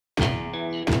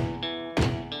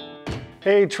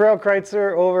Hey, Trail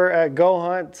Kreitzer over at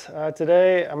goHUNT.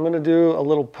 Today I'm going to do a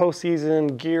little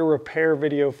postseason gear repair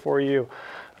video for you.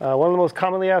 One of the most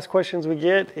commonly asked questions we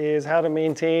get is how to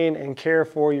maintain and care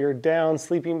for your down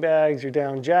sleeping bags, your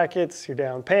down jackets, your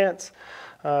down pants.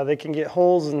 They can get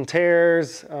holes and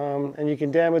tears and you can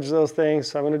damage those things.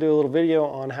 So I'm going to do a little video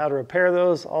on how to repair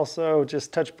those. Also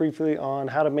just touch briefly on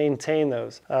how to maintain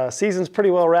those. Season's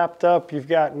pretty well wrapped up. You've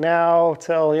got now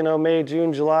till May,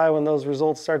 June, July when those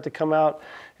results start to come out.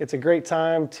 It's a great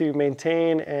time to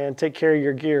maintain and take care of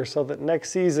your gear so that next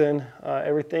season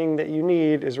everything that you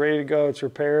need is ready to go, it's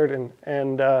repaired,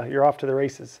 and you're off to the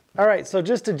races. All right, so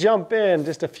just to jump in,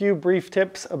 just a few brief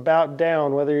tips about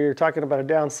down, whether you're talking about a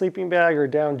down sleeping bag or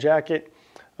a down jacket.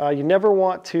 You never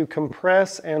want to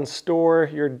compress and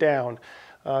store your down.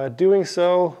 Doing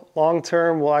so long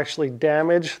term will actually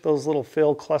damage those little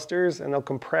fill clusters, and they'll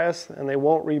compress and they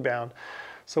won't rebound.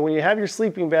 So when you have your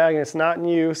sleeping bag and it's not in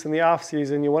use in the off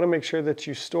season, you want to make sure that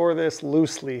you store this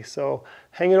loosely. So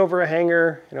hang it over a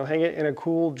hanger, hang it in a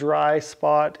cool, dry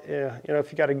spot.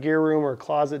 If you got a gear room or a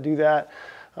closet, do that.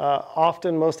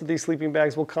 Often most of these sleeping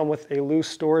bags will come with a loose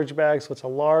storage bag, so it's a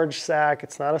large sack.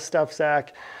 It's not a stuff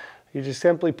sack. You just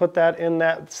simply put that in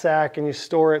that sack and you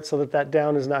store it so that that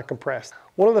down is not compressed.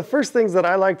 One of the first things that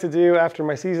I like to do after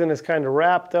my season is kind of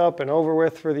wrapped up and over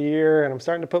with for the year and I'm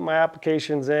starting to put my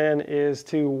applications in is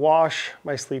to wash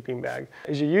my sleeping bag.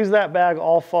 As you use that bag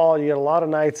all fall, you get a lot of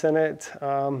nights in it.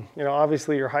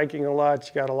 Obviously you're hiking a lot,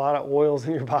 you got a lot of oils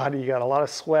in your body, you got a lot of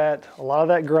sweat, a lot of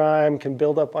that grime can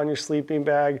build up on your sleeping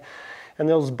bag. And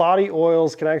those body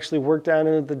oils can actually work down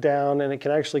into the down and it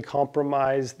can actually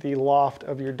compromise the loft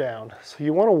of your down. So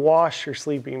you want to wash your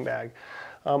sleeping bag.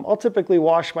 I'll typically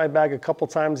wash my bag a couple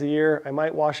times a year. I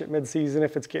might wash it mid-season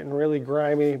if it's getting really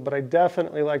grimy, but I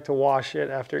definitely like to wash it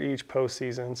after each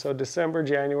postseason. So December,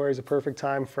 January is a perfect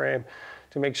time frame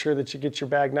to make sure that you get your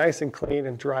bag nice and clean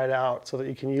and dried out so that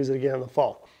you can use it again in the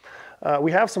fall.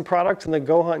 We have some products in the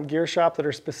goHUNT gear shop that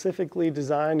are specifically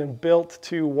designed and built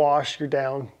to wash your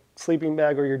down sleeping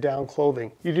bag or your down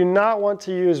clothing. You do not want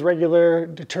to use regular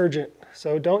detergent.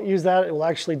 So don't use that, it will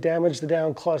actually damage the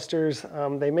down clusters.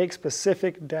 They make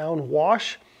specific down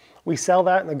wash. We sell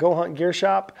that in the goHUNT gear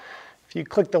shop. If you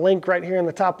click the link right here in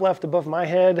the top left above my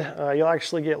head, you'll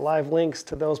actually get live links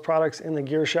to those products in the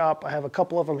gear shop. I have a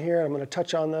couple of them here, I'm going to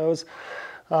touch on those.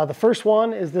 The first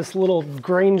one is this little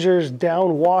Granger's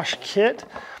down wash kit.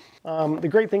 The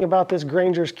great thing about this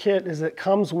Granger's kit is it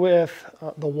comes with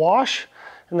the wash,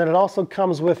 and then it also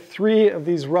comes with 3 of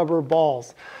these rubber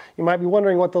balls. You might be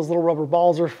wondering what those little rubber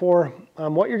balls are for.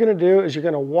 What you're going to do is you're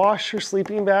going to wash your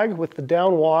sleeping bag with the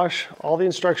down wash. All the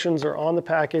instructions are on the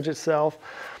package itself.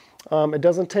 It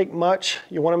doesn't take much.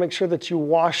 You want to make sure that you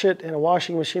wash it in a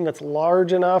washing machine that's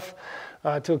large enough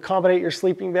to accommodate your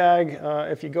sleeping bag.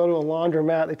 If you go to a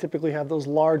laundromat, they typically have those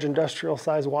large industrial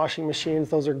size washing machines.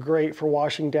 Those are great for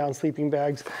washing down sleeping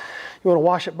bags. You want to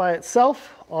wash it by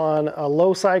itself on a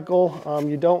low cycle.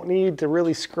 You don't need to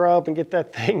really scrub and get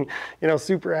that thing,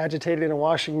 super agitated in a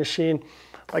washing machine.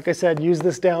 Like I said, use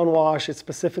this down wash. It's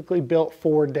specifically built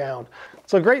for down.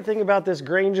 So a great thing about this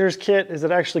Granger's kit is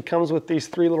it actually comes with these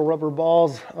 3 little rubber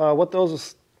balls. What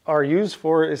those are used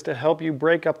for is to help you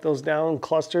break up those down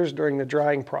clusters during the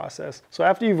drying process. So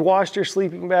after you've washed your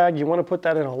sleeping bag, you want to put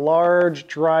that in a large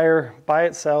dryer by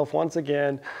itself once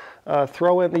again.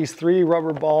 Throw in these 3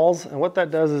 rubber balls, and what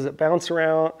that does is it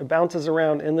bounces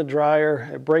around in the dryer.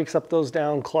 It breaks up those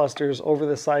down clusters over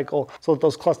the cycle so that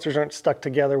those clusters aren't stuck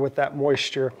together with that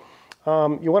moisture.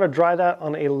 You want to dry that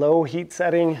on a low heat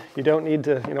setting. You don't need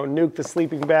to nuke the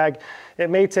sleeping bag. It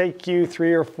may take you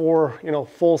 3 or 4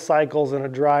 full cycles in a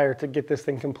dryer to get this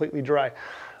thing completely dry.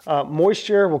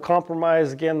 Moisture will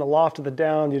compromise, again, the loft of the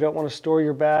down. You don't want to store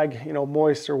your bag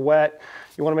moist or wet.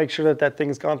 You want to make sure that that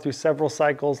thing's gone through several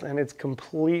cycles and it's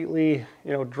completely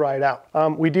dried out.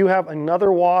 We do have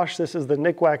another wash. This is the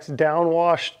Nikwax Down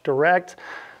Wash Direct.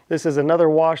 This is another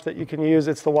wash that you can use.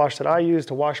 It's the wash that I use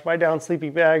to wash my down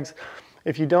sleeping bags.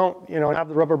 If you don't have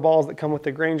the rubber balls that come with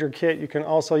the Granger kit, you can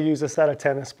also use a set of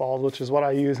tennis balls, which is what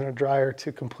I use in a dryer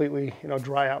to completely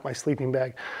dry out my sleeping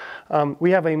bag.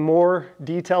 We have a more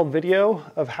detailed video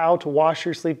of how to wash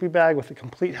your sleeping bag with a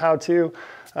complete how-to.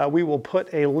 We will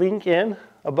put a link in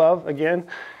above again,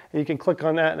 and you can click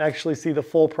on that and actually see the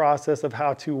full process of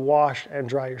how to wash and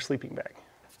dry your sleeping bag.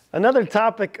 Another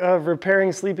topic of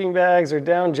repairing sleeping bags or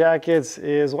down jackets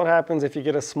is what happens if you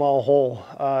get a small hole.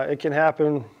 It can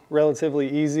happen relatively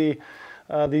easy.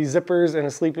 These zippers in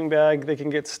a sleeping bag, they can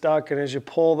get stuck, and as you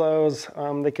pull those,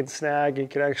 they can snag and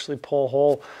can actually pull a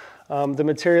hole. The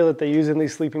material that they use in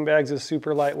these sleeping bags is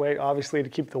super lightweight, obviously to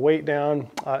keep the weight down.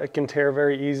 It can tear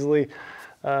very easily.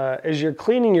 As you're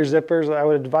cleaning your zippers, I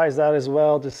would advise that as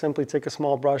well. Just simply take a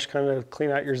small brush, kind of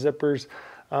clean out your zippers.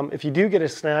 If you do get a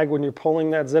snag when you're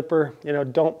pulling that zipper,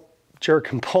 don't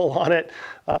jerk and pull on it.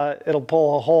 It'll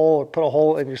pull a hole or put a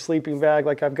hole in your sleeping bag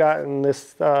like I've got in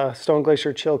this Stone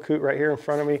Glacier Chilkoot right here in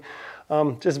front of me.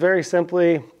 Just very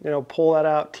simply, pull that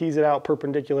out, tease it out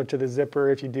perpendicular to the zipper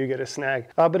if you do get a snag.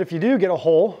 But if you do get a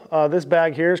hole, this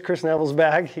bag here is Chris Neville's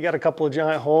bag. He got a couple of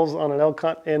giant holes on an elk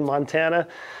hunt in Montana.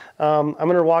 I'm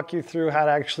gonna walk you through how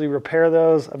to actually repair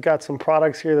those. I've got some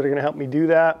products here that are gonna help me do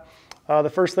that. The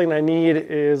first thing I need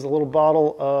is a little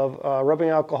bottle of rubbing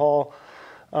alcohol.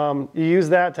 You use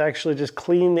that to actually just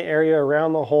clean the area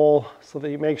around the hole so that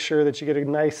you make sure that you get a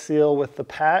nice seal with the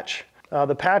patch.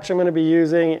 The patch I'm going to be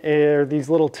using are these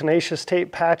little tenacious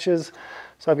tape patches.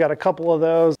 So I've got a couple of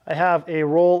those. I have a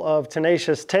roll of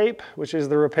tenacious tape, which is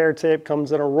the repair tape,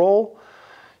 comes in a roll.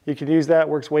 You can use that,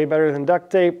 works way better than duct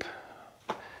tape.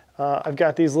 I've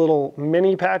got these little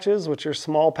mini patches, which are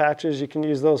small patches. You can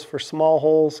use those for small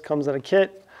holes, comes in a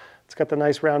kit. It's got the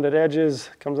nice rounded edges,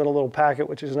 comes in a little packet,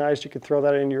 which is nice. You can throw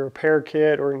that in your repair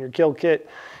kit or in your kill kit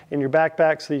in your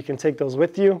backpack so you can take those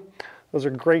with you. Those are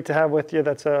great to have with you.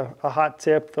 That's a hot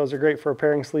tip. Those are great for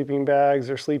repairing sleeping bags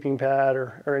or sleeping pad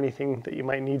or anything that you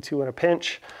might need to in a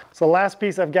pinch. So the last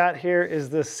piece I've got here is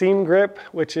the seam grip,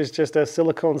 which is just a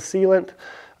silicone sealant.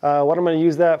 What I'm going to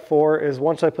use that for is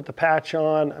once I put the patch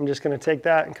on, I'm just going to take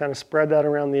that and kind of spread that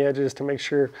around the edges to make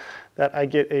sure that I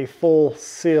get a full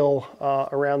seal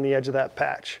around the edge of that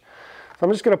patch. So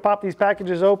I'm just going to pop these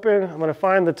packages open. I'm going to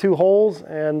find the two holes,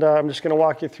 and I'm just going to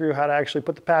walk you through how to actually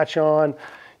put the patch on,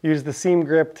 use the seam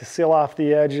grip to seal off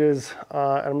the edges,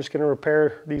 and I'm just going to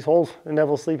repair these holes in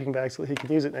Neville's sleeping bag so that he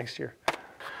can use it next year.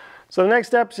 So the next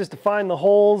step is just to find the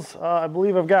holes. I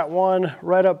believe I've got one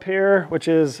right up here, which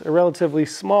is a relatively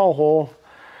small hole.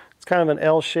 It's kind of an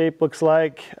L shape, looks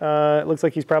like. It looks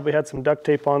like he's probably had some duct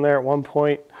tape on there at one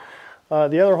point.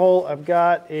 The other hole I've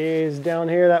got is down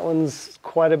here. That one's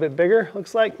quite a bit bigger,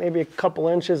 looks like, maybe a couple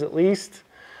inches at least.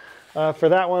 For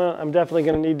that one, I'm definitely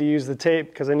going to need to use the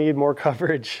tape because I need more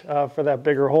coverage for that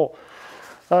bigger hole.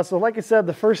 So like I said,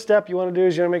 the first step you want to do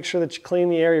is you want to make sure that you clean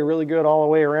the area really good all the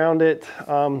way around it.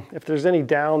 If there's any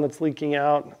down that's leaking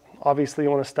out, obviously you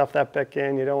want to stuff that back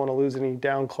in. You don't want to lose any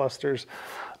down clusters.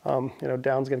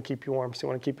 Down's going to keep you warm, so you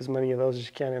want to keep as many of those as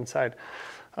you can inside.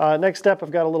 Next step,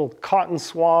 I've got a little cotton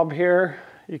swab here.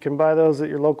 You can buy those at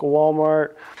your local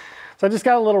Walmart. So I just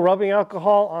got a little rubbing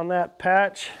alcohol on that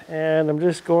patch, and I'm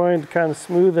just going to kind of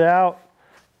smooth it out.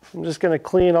 I'm just going to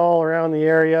clean all around the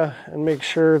area and make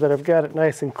sure that I've got it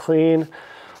nice and clean.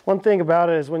 One thing about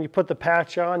it is when you put the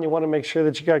patch on, you want to make sure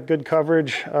that you got good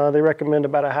coverage. They recommend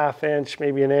about a ½ inch,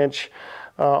 maybe an inch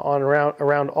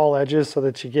around all edges so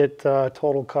that you get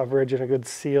total coverage and a good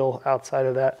seal outside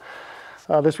of that.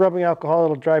 This rubbing alcohol,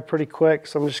 it'll dry pretty quick,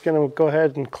 so I'm just going to go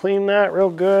ahead and clean that real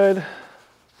good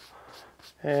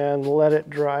and let it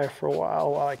dry for a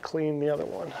while I clean the other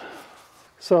one.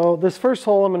 So this first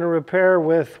hole I'm going to repair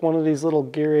with one of these little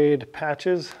gear aid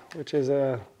patches, which is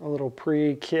a little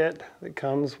pre-kit that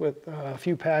comes with a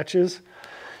few patches.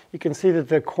 You can see that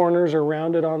the corners are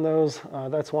rounded on those.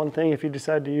 That's one thing. If you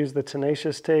decide to use the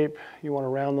tenacious tape, you want to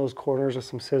round those corners with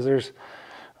some scissors.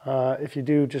 If you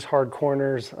do just hard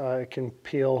corners, it can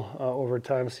peel over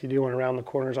time, so you do want to round the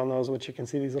corners on those, which you can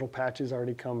see these little patches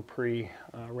already come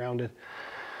pre-rounded.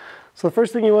 So the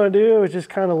first thing you want to do is just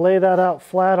kind of lay that out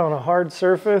flat on a hard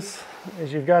surface.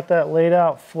 As you've got that laid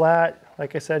out flat,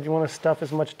 like I said, you want to stuff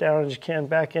as much down as you can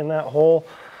back in that hole.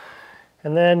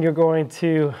 And then you're going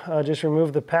to just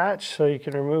remove the patch. So you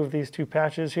can remove these two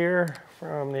patches here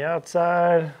from the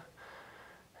outside.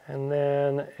 And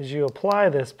then as you apply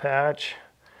this patch,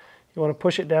 you want to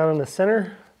push it down in the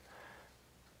center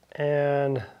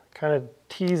and kind of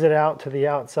tease it out to the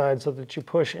outside so that you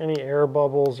push any air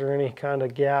bubbles or any kind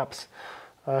of gaps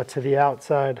to the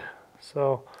outside.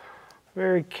 So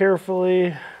very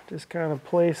carefully just kind of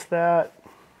place that.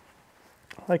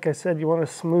 Like I said, you want to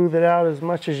smooth it out as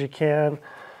much as you can.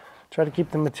 Try to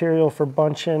keep the material for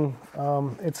bunching.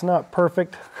 It's not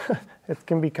perfect. It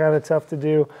can be kind of tough to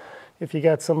do. If you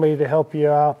got somebody to help you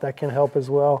out, that can help as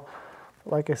well.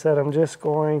 Like I said, I'm just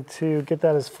going to get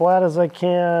that as flat as I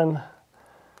can.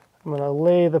 I'm going to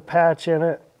lay the patch in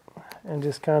it and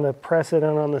just kind of press it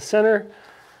in on the center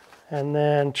and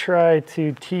then try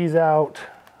to tease out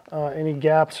any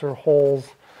gaps or holes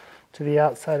to the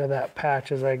outside of that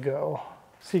patch as I go.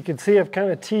 So you can see I've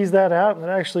kind of teased that out and it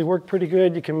actually worked pretty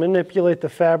good. You can manipulate the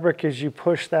fabric as you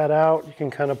push that out. You can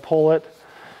kind of pull it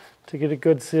to get a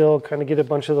good seal, kind of get a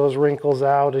bunch of those wrinkles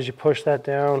out as you push that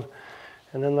down.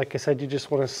 And then, like I said, you just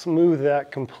want to smooth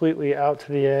that completely out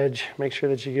to the edge. Make sure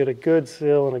that you get a good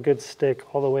seal and a good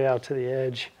stick all the way out to the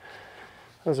edge.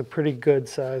 That was a pretty good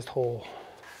sized hole.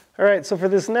 All right, so for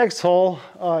this next hole,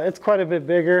 it's quite a bit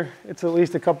bigger. It's at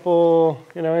least a couple,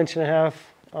 inch and a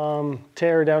half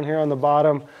tear down here on the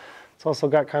bottom. It's also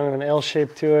got kind of an L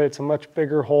shape to it. It's a much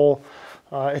bigger hole.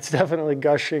 It's definitely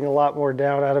gushing a lot more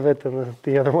down out of it than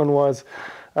the other one was.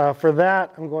 For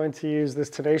that, I'm going to use this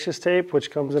tenacious tape, which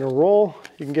comes in a roll.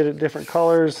 You can get it different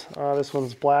colors. This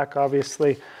one's black,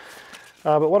 obviously.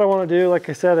 But what I want to do, like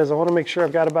I said, is I want to make sure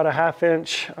I've got about a 1/2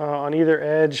 inch on either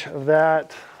edge of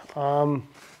that.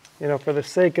 For the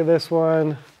sake of this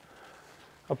one,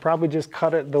 I'll probably just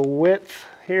cut it the width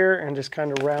here and just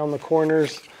kind of round the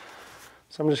corners.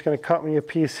 So I'm just going to cut me a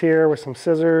piece here with some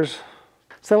scissors.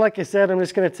 So like I said, I'm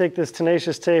just going to take this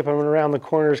tenacious tape, I'm going to round the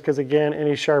corners because again,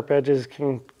 any sharp edges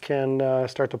can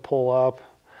start to pull up.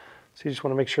 So you just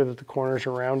want to make sure that the corners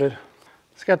are rounded.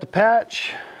 It's got the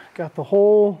patch, got the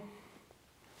hole.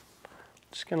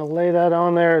 Just going to lay that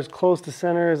on there as close to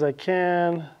center as I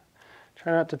can.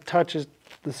 Try not to touch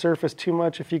the surface too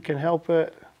much if you can help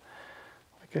it.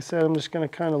 Like I said, I'm just going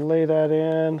to kind of lay that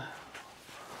in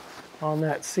on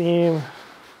that seam.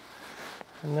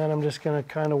 And then I'm just going to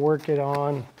kind of work it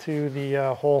on to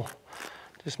the hole.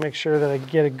 Just make sure that I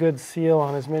get a good seal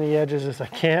on as many edges as I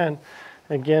can.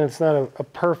 Again, it's not a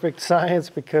perfect science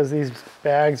because these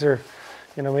bags are,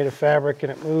 made of fabric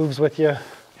and it moves with you.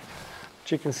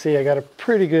 But you can see I got a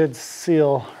pretty good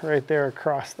seal right there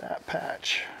across that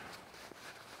patch.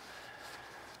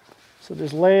 So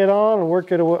just lay it on and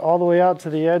work it all the way out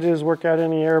to the edges, work out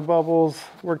any air bubbles,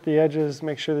 work the edges,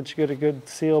 make sure that you get a good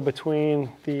seal between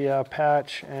the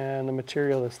patch and the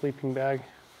material of the sleeping bag.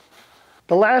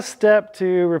 The last step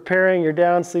to repairing your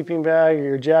down sleeping bag or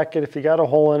your jacket, if you got a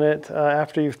hole in it,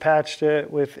 after you've patched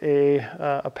it with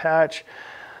a patch,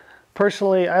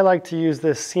 personally, I like to use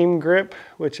this seam grip,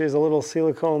 which is a little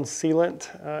silicone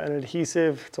sealant, an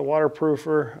adhesive. It's a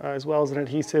waterproofer as well as an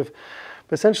adhesive.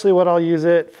 But essentially what I'll use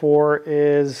it for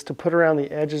is to put around the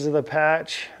edges of the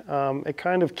patch. It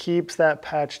kind of keeps that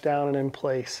patch down and in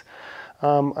place.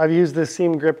 I've used this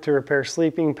seam grip to repair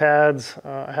sleeping pads.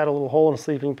 I had a little hole in a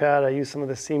sleeping pad. I used some of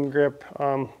the seam grip.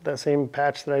 That same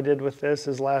patch that I did with this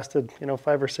has lasted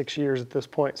 5 or 6 years at this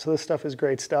point. So this stuff is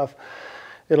great stuff.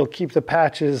 It'll keep the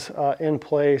patches in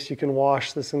place. You can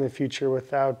wash this in the future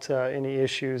without any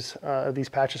issues of these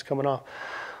patches coming off.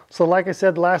 So like I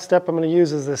said, the last step I'm going to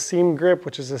use is the seam grip,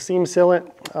 which is a seam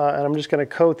sealant, and I'm just going to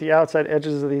coat the outside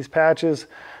edges of these patches.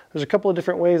 There's a couple of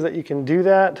different ways that you can do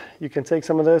that. You can take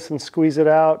some of this and squeeze it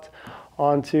out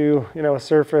onto a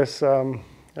surface.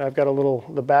 I've got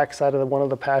the back side of one of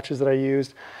the patches that I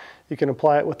used. You can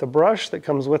apply it with the brush that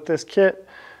comes with this kit.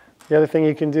 The other thing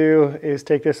you can do is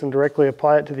take this and directly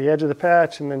apply it to the edge of the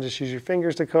patch and then just use your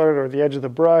fingers to coat it or the edge of the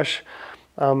brush.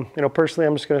 Personally,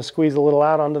 I'm just going to squeeze a little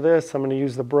out onto this. I'm going to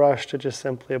use the brush to just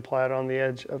simply apply it on the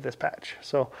edge of this patch.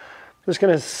 So I'm just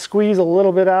going to squeeze a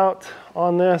little bit out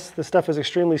on this. This stuff is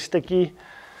extremely sticky,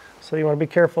 so you want to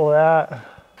be careful of that.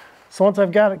 So once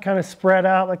I've got it kind of spread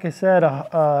out, like I said,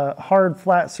 a hard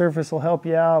flat surface will help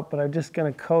you out, but I'm just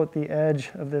going to coat the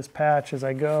edge of this patch as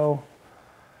I go.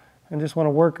 And just want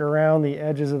to work around the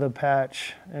edges of the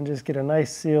patch and just get a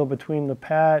nice seal between the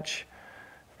patch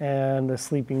and the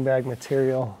sleeping bag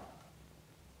material.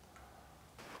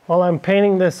 While I'm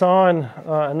painting this on,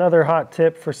 another hot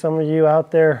tip for some of you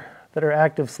out there that are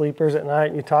active sleepers at night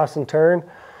and you toss and turn.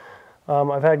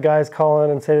 I've had guys call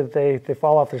in and say that they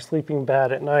fall off their sleeping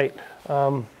pad at night.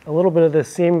 A little bit of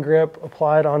this seam grip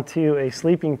applied onto a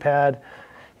sleeping pad,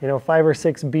 5 or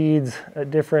 6 beads at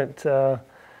different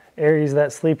areas of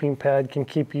that sleeping pad can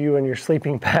keep you and your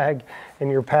sleeping bag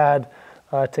and your pad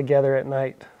together at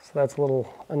night. So that's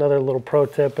another little pro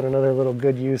tip and another little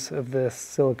good use of this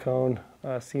silicone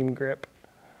seam grip.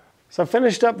 So I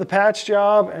finished up the patch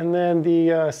job and then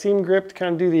the seam grip to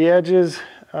kind of do the edges.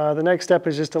 The next step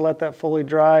is just to let that fully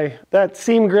dry. That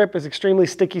seam grip is extremely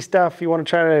sticky stuff. You want to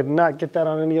try to not get that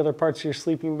on any other parts of your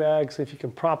sleeping bag. So if you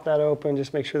can prop that open,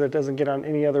 just make sure that it doesn't get on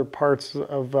any other parts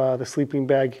of the sleeping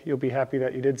bag. You'll be happy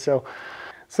that you did so.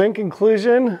 So in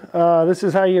conclusion, this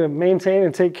is how you maintain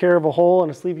and take care of a hole in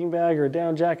a sleeping bag or a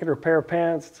down jacket or a pair of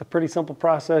pants. It's a pretty simple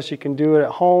process. You can do it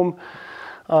at home.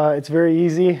 It's very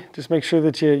easy. Just make sure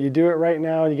that you do it right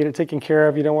now and you get it taken care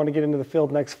of. You don't want to get into the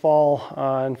field next fall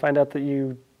and find out that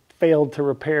you failed to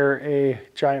repair a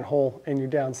giant hole in your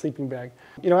down sleeping bag.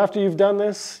 After you've done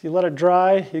this, you let it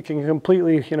dry. You can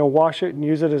completely, wash it and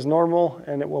use it as normal,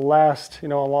 and it will last, a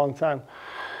long time.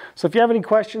 So if you have any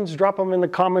questions, drop them in the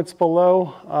comments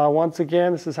below. Once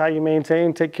again, this is how you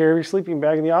maintain, take care of your sleeping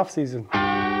bag in the off season.